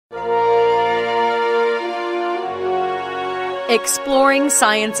Exploring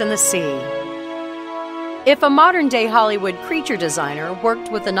science in the sea. If a modern-day Hollywood creature designer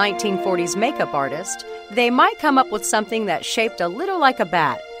worked with a 1940s makeup artist, they might come up with something that's shaped a little like a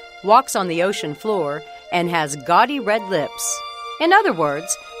bat, walks on the ocean floor, and has gaudy red lips. In other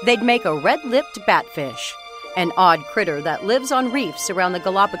words, they'd make a red-lipped batfish, an odd critter that lives on reefs around the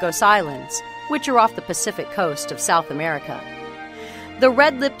Galapagos Islands, which are off the Pacific coast of South America. The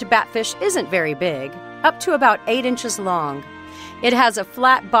red-lipped batfish isn't very big, up to about 8 inches long. It has a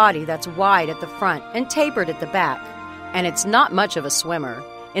flat body that's wide at the front and tapered at the back, and it's not much of a swimmer.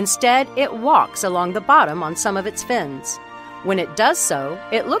 Instead, it walks along the bottom on some of its fins. When it does so,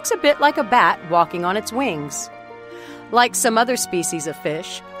 it looks a bit like a bat walking on its wings. Like some other species of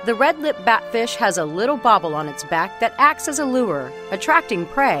fish, the red-lipped batfish has a little bauble on its back that acts as a lure, attracting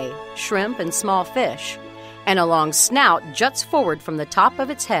prey, shrimp and small fish, and a long snout juts forward from the top of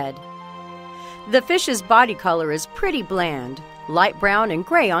its head. The fish's body color is pretty bland, light brown and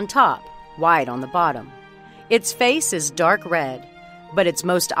gray on top, white on the bottom. Its face is dark red, but its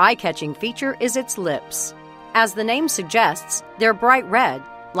most eye-catching feature is its lips. As the name suggests, they're bright red,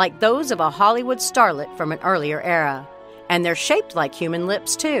 like those of a Hollywood starlet from an earlier era, and they're shaped like human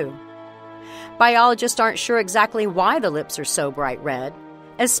lips too. Biologists aren't sure exactly why the lips are so bright red,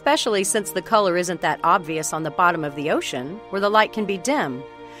 especially since the color isn't that obvious on the bottom of the ocean, where the light can be dim.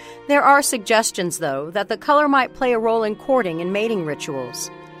 There are suggestions, though, that the color might play a role in courting and mating rituals,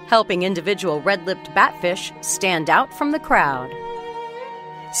 helping individual red-lipped batfish stand out from the crowd.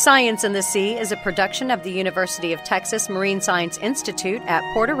 Science in the Sea is a production of the University of Texas Marine Science Institute at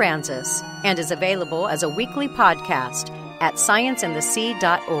Port Aransas and is available as a weekly podcast at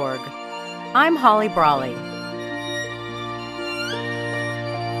scienceinthesea.org. I'm Holly Brawley.